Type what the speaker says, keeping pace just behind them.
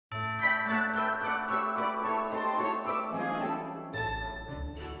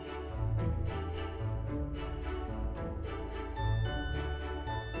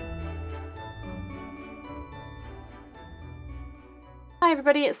Hi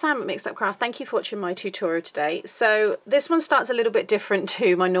everybody, it's Sam at Mixed Up Craft. Thank you for watching my tutorial today. So this one starts a little bit different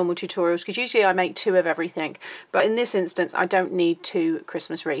to my normal tutorials because usually I make 2 of everything, but in this instance I don't need 2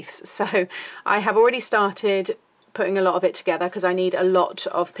 Christmas wreaths. So I have already started putting a lot of it together because I need a lot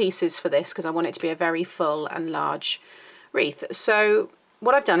of pieces for this because I want it to be a very full and large wreath. So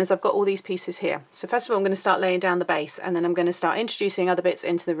what I've done is I've got all these pieces here. So first of all I'm going to start laying down the base, and then I'm going to start introducing other bits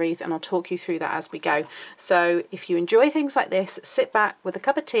into the wreath, and I'll talk you through that as we go. So if you enjoy things like this, sit back with a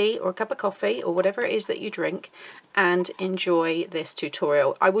cup of tea or a cup of coffee or whatever it is that you drink and enjoy this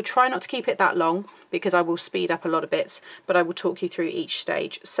tutorial. I will try not to keep it that long because I will speed up a lot of bits, but I will talk you through each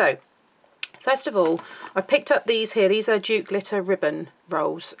stage. So first of all, I've picked up these here. These are Duke Glitter ribbon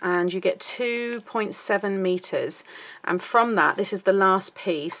rolls, and you get 2.7 meters. And from that, this is the last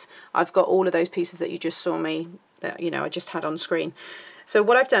piece. I've got all of those pieces that you just saw me, that I just had on screen. So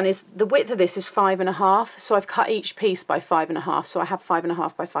what I've done is the width of this is 5.5. So I've cut each piece by 5.5. So I have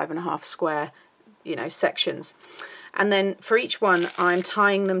 5.5 by 5.5 square, sections. And then for each one, I'm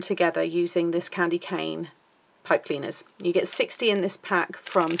tying them together using this candy cane pipe cleaners. You get 60 in this pack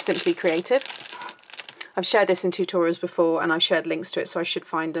from Simply Creative. I've shared this in tutorials before and I've shared links to it, so I should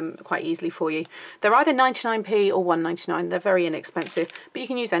find them quite easily for you. They're either 99p or 1.99. They're very inexpensive, but you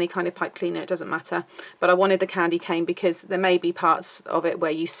can use any kind of pipe cleaner, it doesn't matter. But I wanted the candy cane because there may be parts of it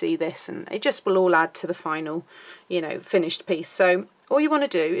where you see this and it just will all add to the final, finished piece. So all you want to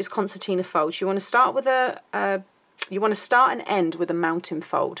do is concertina folds. You want to start with you want to start and end with a mountain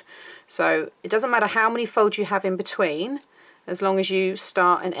fold. So it doesn't matter how many folds you have in between, as long as you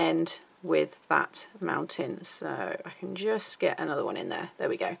start and end with that mountain. So I can just get another one in there. There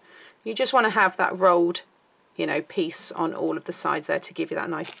we go. You just want to have that rolled, piece on all of the sides there to give you that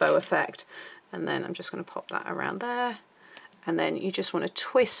nice bow effect. And then I'm just going to pop that around there. And then you just want to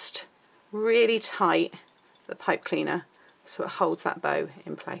twist really tight the pipe cleaner so it holds that bow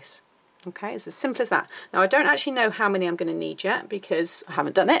in place. Okay, it's as simple as that. Now I don't actually know how many I'm going to need yet because I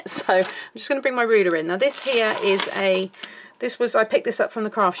haven't done it, so I'm just going to bring my ruler in. Now this here is I picked this up from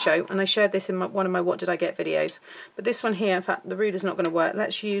the craft show and I shared this in one of my What Did I Get videos. But this one here, in fact the ruler's not going to work.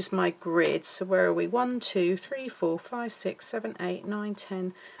 Let's use my grid. So where are we? 1, 2, 3, 4, 5, 6, 7, 8, 9,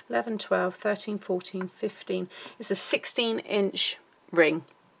 10, 11, 12, 13, 14, 15. It's a 16-inch ring.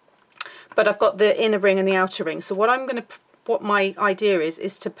 But I've got the inner ring and the outer ring. So what my idea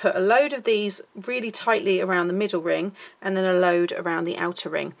is to put a load of these really tightly around the middle ring and then a load around the outer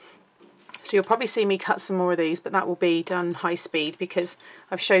ring. So you'll probably see me cut some more of these, but that will be done high speed because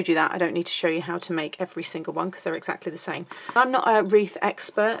I've showed you that. I don't need to show you how to make every single one because they're exactly the same. I'm not a wreath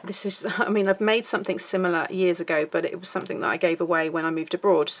expert. I've made something similar years ago, but it was something that I gave away when I moved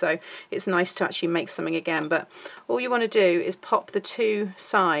abroad. So it's nice to actually make something again. But all you want to do is pop the 2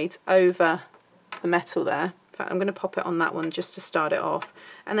 sides over the metal there. I'm going to pop it on that one just to start it off,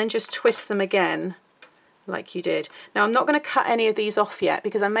 and then just twist them again like you did. Now I'm not going to cut any of these off yet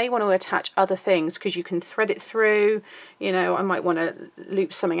because I may want to attach other things because you can thread it through, I might want to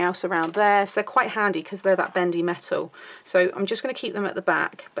loop something else around there. So they're quite handy because they're that bendy metal. So I'm just going to keep them at the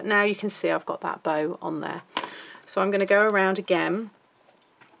back, but now you can see I've got that bow on there. So I'm going to go around again,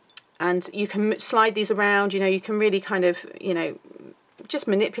 and you can slide these around, you can really kind of, just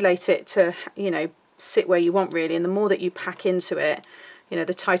manipulate it to, sit where you want really, and the more that you pack into it,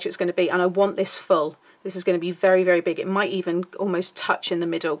 the tighter it's going to be. And I want this full. This is going to be very, very big. It might even almost touch in the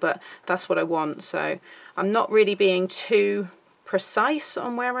middle, but that's what I want. So I'm not really being too precise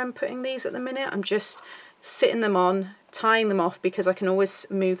on where I'm putting these at the minute. I'm just sitting them on, tying them off because I can always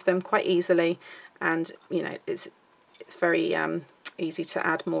move them quite easily, and it's very easy to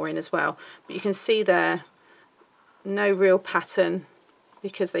add more in as well. But you can see there, no real pattern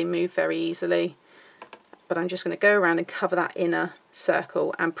because they move very easily. But I'm just going to go around and cover that inner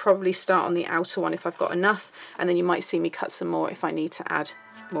circle and probably start on the outer one if I've got enough, and then you might see me cut some more if I need to add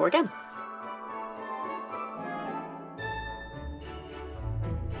more again.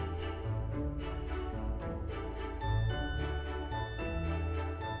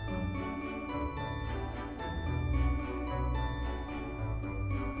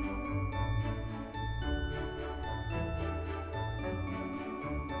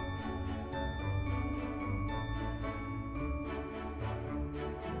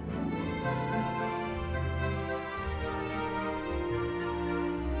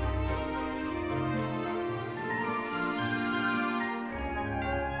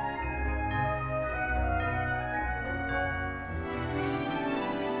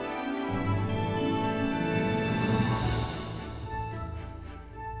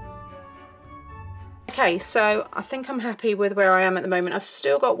 Okay, so I think I'm happy with where I am at the moment. I've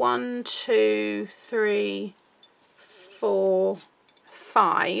still got 1, 2, 3, 4,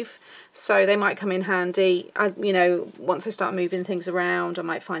 5, so they might come in handy. You know, once I start moving things around, I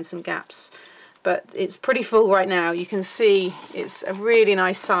might find some gaps. But it's pretty full right now. You can see it's a really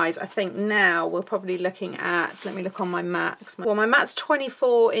nice size. I think now we're probably looking at, let me look on my mat. Well, my mat's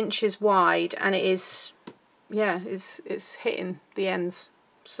 24 inches wide, and it is, yeah, it's hitting the ends.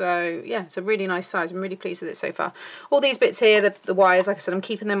 So yeah, it's a really nice size. I'm really pleased with it so far. All these bits here, the wires, like I said, I'm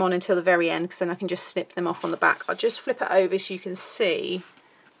keeping them on until the very end because then I can just snip them off on the back. I'll just flip it over so you can see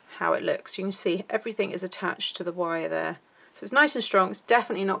how it looks. You can see everything is attached to the wire there. So it's nice and strong. It's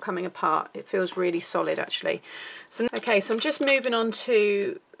definitely not coming apart. It feels really solid actually. So okay, so I'm just moving on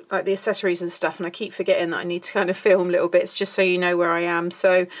to like the accessories and stuff, and I keep forgetting that I need to kind of film little bits just so you know where I am.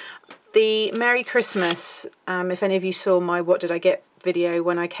 So the Merry Christmas, if any of you saw my What Did I Get video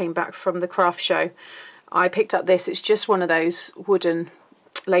when I came back from the craft show, I picked up this. It's just one of those wooden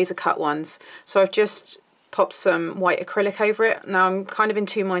laser cut ones. So I've just popped some white acrylic over it. Now I'm kind of in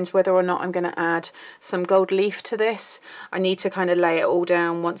two minds whether or not I'm going to add some gold leaf to this. I need to kind of lay it all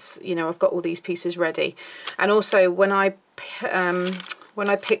down once, you know, I've got all these pieces ready. And also when I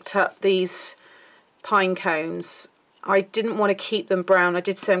picked up these pine cones, I didn't want to keep them brown. I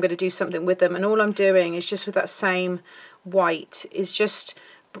did say I'm going to do something with them, and all I'm doing is just with that same white is just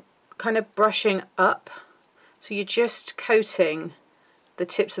kind of brushing up. So you're just coating the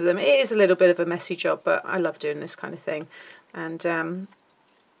tips of them. It is a little bit of a messy job, but I love doing this kind of thing. And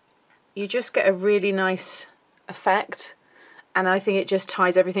you just get a really nice effect, and I think it just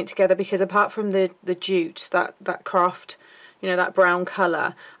ties everything together, because apart from the jute, that craft, you know, that brown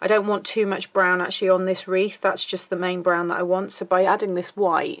colour, I don't want too much brown actually on this wreath. That's just the main brown that I want. So by adding this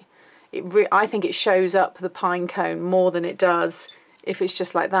white, I think it shows up the pine cone more than it does if it's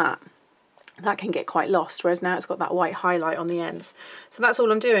just like that. That can get quite lost, whereas now it's got that white highlight on the ends. So that's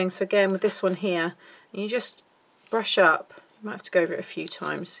all I'm doing. So again, with this one here, you just brush up. You might have to go over it a few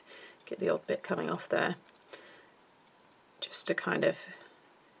times, get the odd bit coming off there, just to kind of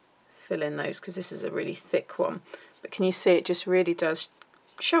fill in those, because this is a really thick one. But can you see it just really does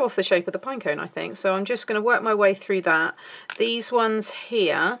show off the shape of the pine cone, I think. So I'm just going to work my way through that. These ones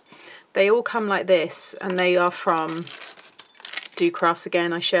here, they all come like this, and they are from Do Crafts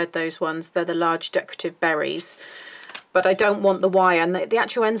again. I shared those ones. They're the large decorative berries, but I don't want the wire, and the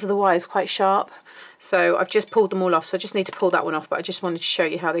actual ends of the wire is quite sharp, so I've just pulled them all off. So I just need to pull that one off, but I just wanted to show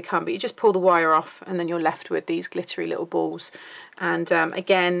you how they come. But you just pull the wire off, and then you're left with these glittery little balls. And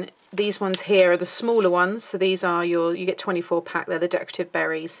again, these ones here are the smaller ones, so these are you get 24 pack. They're the decorative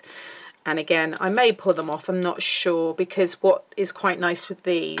berries. And again, I may pull them off, I'm not sure, because what is quite nice with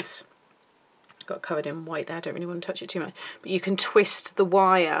these, got covered in white there, I don't really want to touch it too much, but you can twist the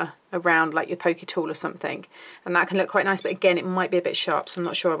wire around like your pokey tool or something, and that can look quite nice. But again, it might be a bit sharp, so I'm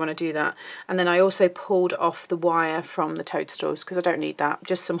not sure I want to do that. And then I also pulled off the wire from the Toadstools because I don't need that,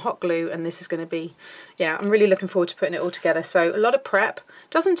 just some hot glue, and this is going to be, yeah, I'm really looking forward to putting it all together. So a lot of prep,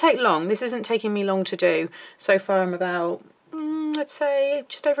 doesn't take long. This isn't taking me long to do. So far I'm about let's say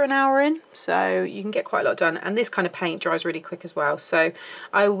just over an hour in, so you can get quite a lot done, and this kind of paint dries really quick as well. So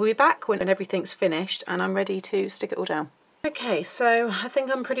I will be back when everything's finished and I'm ready to stick it all down. Okay, so I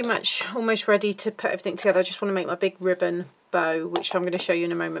think I'm pretty much almost ready to put everything together. I just want to make my big ribbon bow, which I'm going to show you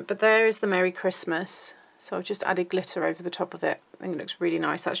in a moment. But there is the Merry Christmas. So I've just added glitter over the top of it. I think it looks really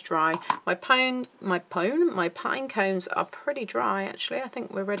nice. That's dry. My pine cones are pretty dry actually. I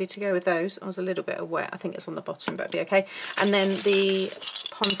think we're ready to go with those. I was a little bit wet. I think it's on the bottom, but it'll be okay. And then the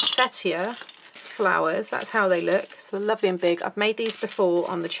Pointsettia flowers, that's how they look. So they're lovely and big. I've made these before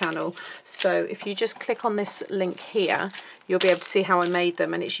on the channel, so if you just click on this link here, you'll be able to see how I made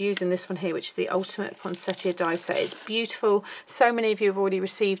them, and it's using this one here, which is the Ultimate Pointsettia die set. It's beautiful. So many of you have already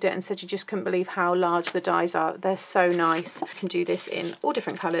received it and said you just couldn't believe how large the dies are. They're so nice. You can do this in all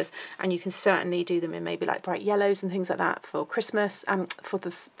different colours, and you can certainly do them in maybe like bright yellows and things like that for Christmas,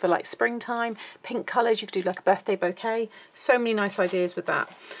 for like springtime. Pink colours, you could do like a birthday bouquet. So many nice ideas with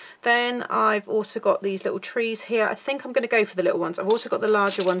that. Then I've also got these little trees here. I think I'm going to go for the little ones. I've also got the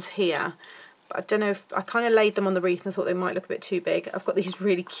larger ones here. But I don't know if I kind of laid them on the wreath and thought they might look a bit too big. I've got these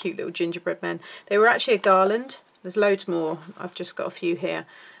really cute little gingerbread men. They were actually a garland. There's loads more. I've just got a few here.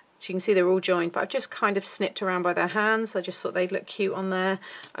 So you can see they're all joined, but I've just kind of snipped around by their hands. I just thought they'd look cute on there.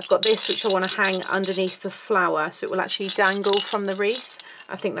 I've got this, which I want to hang underneath the flower, so it will actually dangle from the wreath.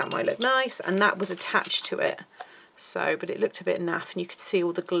 I think that might look nice, and that was attached to it. So, but it looked a bit naff, and you could see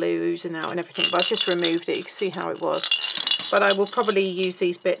all the glue oozing out and everything, but I've just removed it. You can see how it was. But I will probably use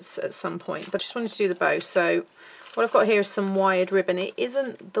these bits at some point, but I just wanted to do the bow. So what I've got here is some wired ribbon. It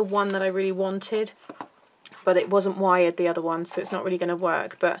isn't the one that I really wanted. but it wasn't wired, the other one, so it's not really going to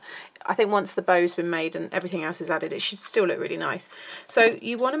work. But I think once the bow's been made and everything else is added, it should still look really nice. So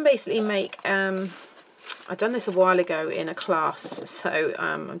you want to basically make, I've done this a while ago in a class, so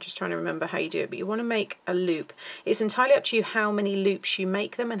I'm just trying to remember how you do it, but you want to make a loop. It's entirely up to you how many loops you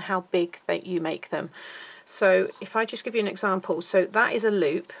make them and how big that you make them. So if I just give you an example, so that is a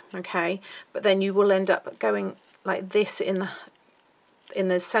loop, okay, but then you will end up going like this in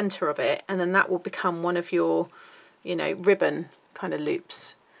the center of it, and then that will become one of your, you know, ribbon kind of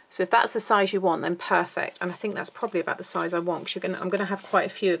loops. So if that's the size you want, then perfect. And I think that's probably about the size I want, because I'm going to have quite a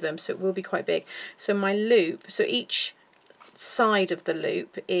few of them, so it will be quite big. So my loop, so each side of the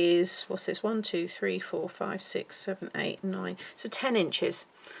loop is, what's this, 1, 2, 3, 4, 5, 6, 7, 8, 9, so 10 inches.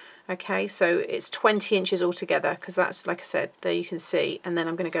 Okay, so it's 20 inches altogether, because that's, like I said, there you can see. And then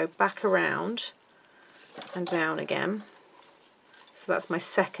I'm going to go back around and down again. So that's my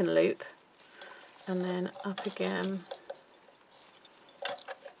second loop, and then up again.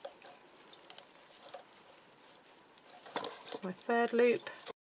 So my third loop,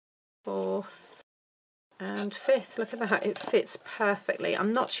 fourth and fifth. Look at that, it fits perfectly.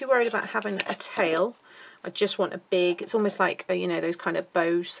 I'm not too worried about having a tail. I just want a big, it's almost like, you know, those kind of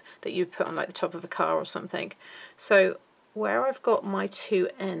bows that you put on like the top of a car or something. So where I've got my two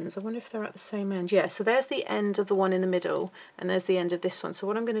ends, I wonder if they're at the same end. Yeah, so there's the end of the one in the middle, and there's the end of this one. So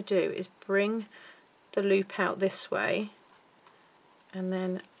what I'm going to do is bring the loop out this way, and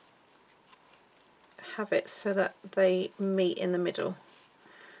then have it so that they meet in the middle.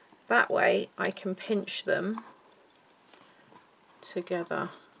 That way I can pinch them together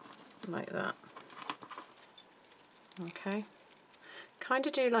like that. Okay. Kind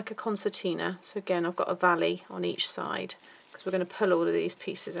of do like a concertina. So again, I've got a valley on each side, because we're going to pull all of these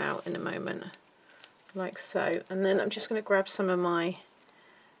pieces out in a moment, like so. And then I'm just going to grab some of my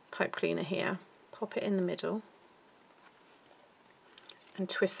pipe cleaner here, pop it in the middle, and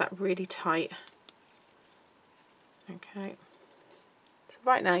twist that really tight. Okay. So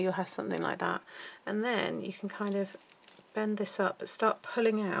right now you'll have something like that, and then you can kind of bend this up, but start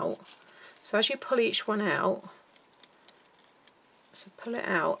pulling out. So as you pull each one out, so pull it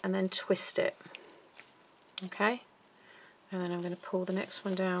out and then twist it, okay? And then I'm going to pull the next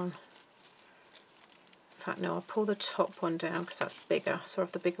one down. In fact, no, I'll pull the top one down because that's bigger, so I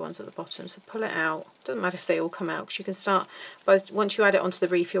have the bigger ones at the bottom. So pull it out. Doesn't matter if they all come out, because you can start, but once you add it onto the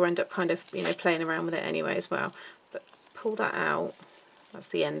wreath, you'll end up kind of, you know, playing around with it anyway as well. But pull that out. That's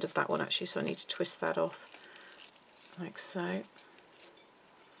the end of that one actually, so I need to twist that off, like so.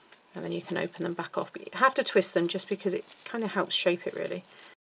 And then you can open them back off, but you have to twist them just because it kind of helps shape it really.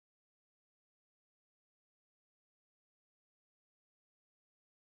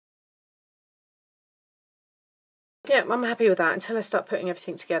 Yeah, I'm happy with that until I start putting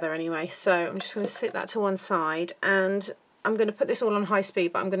everything together anyway. So I'm just going to sit that to one side, and I'm going to put this all on high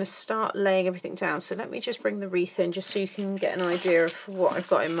speed, but I'm going to start laying everything down. So let me just bring the wreath in just so you can get an idea of what I've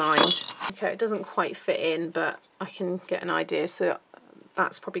got in mind. Okay, it doesn't quite fit in, but I can get an idea. So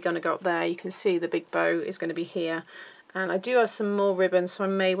that's probably going to go up there. You can see the big bow is going to be here, and I do have some more ribbon, so I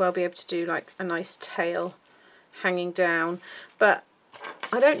may well be able to do like a nice tail hanging down, but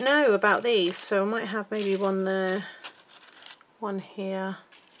I don't know about these, so I might have maybe one there, one here.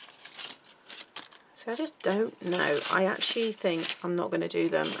 So I just don't know. I actually think I'm not going to do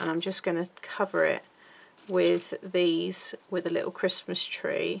them, and I'm just going to cover it with these, with a little Christmas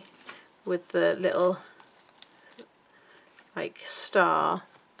tree, with the little like star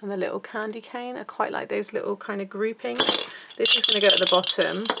and the little candy cane. I quite like those little kind of groupings. This is going to go at the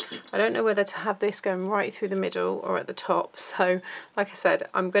bottom. I don't know whether to have this going right through the middle or at the top. So like I said,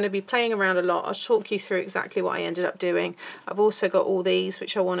 I'm going to be playing around a lot. I'll talk you through exactly what I ended up doing. I've also got all these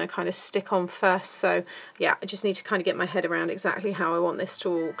which I want to kind of stick on first. So yeah, I just need to kind of get my head around exactly how I want this to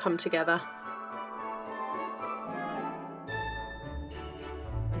all come together.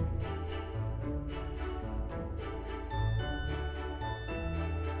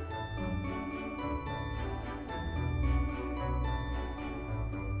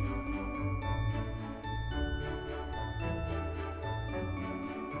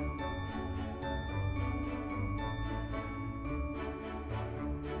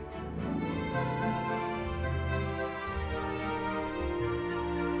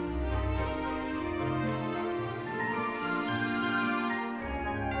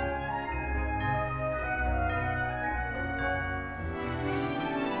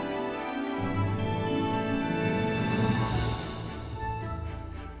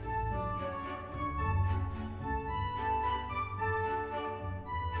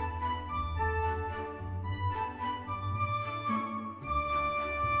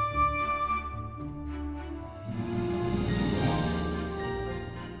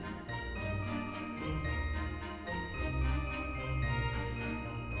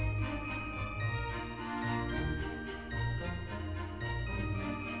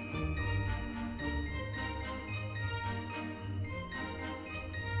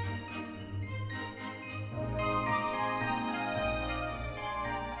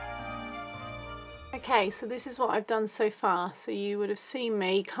 Okay, so this is what I've done so far. So you would have seen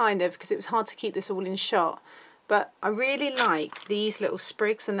me kind of, because it was hard to keep this all in shot, but I really like these little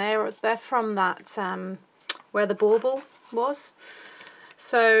sprigs, and they're from that where the bauble was.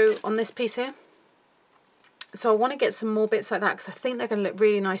 So on this piece here. So I want to get some more bits like that because I think they're going to look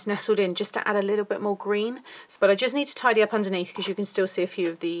really nice nestled in, just to add a little bit more green. But I just need to tidy up underneath because you can still see a few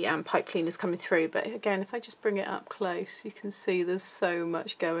of the pipe cleaners coming through. But again, if I just bring it up close, you can see there's so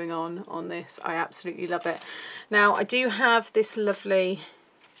much going on this. I absolutely love it. Now I do have this lovely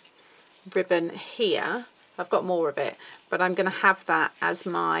ribbon here. I've got more of it, but I'm going to have that as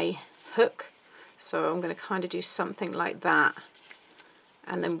my hook. So I'm going to kind of do something like that.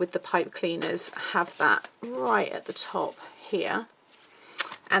 And then with the pipe cleaners, have that right at the top here.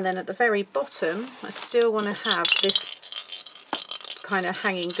 And then at the very bottom, I still want to have this kind of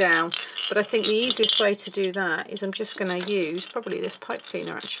hanging down. But I think the easiest way to do that is I'm just going to use probably this pipe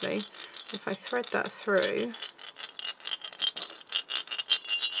cleaner actually. If I thread that through.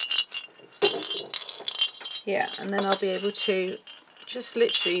 Yeah, and then I'll be able to just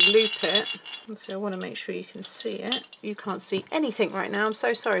literally loop it. So I want to make sure you can see it. You can't see anything right now, I'm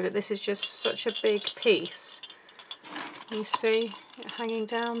so sorry, but this is just such a big piece. You see it hanging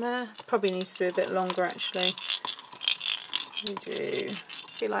down there? Probably needs to be a bit longer actually. You do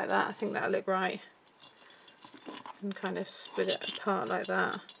feel like that, I think that'll look right. And kind of split it apart like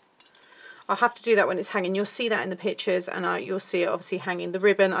that. I'll have to do that when it's hanging. You'll see that in the pictures, and you'll see it obviously hanging. The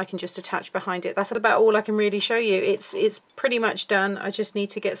ribbon I can just attach behind it. That's about all I can really show you. It's pretty much done. I just need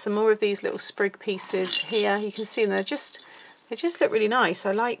to get some more of these little sprig pieces here. You can see them. They just look really nice.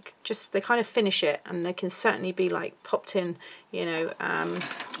 I like they kind of finish it, and they can certainly be like popped in, you know,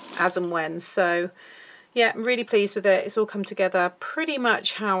 as and when. So yeah, I'm really pleased with it. It's all come together pretty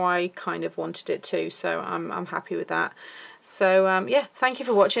much how I kind of wanted it to. So I'm happy with that. So yeah, thank you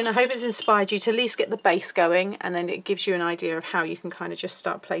for watching. I hope it's inspired you to at least get the base going, and then it gives you an idea of how you can kind of just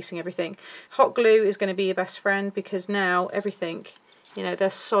start placing everything. Hot glue is going to be your best friend, because now everything, you know, they're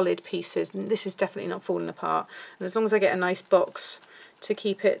solid pieces, and this is definitely not falling apart. And as long as I get a nice box to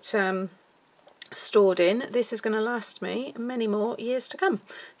keep it stored in, this is going to last me many more years to come.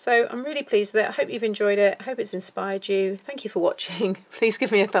 So I'm really pleased with it. I hope you've enjoyed it. I hope it's inspired you. Thank you for watching. Please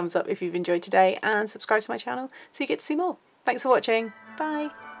give me a thumbs up if you've enjoyed today, and subscribe to my channel so you get to see more. Thanks for watching.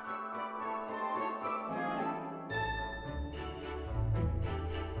 Bye.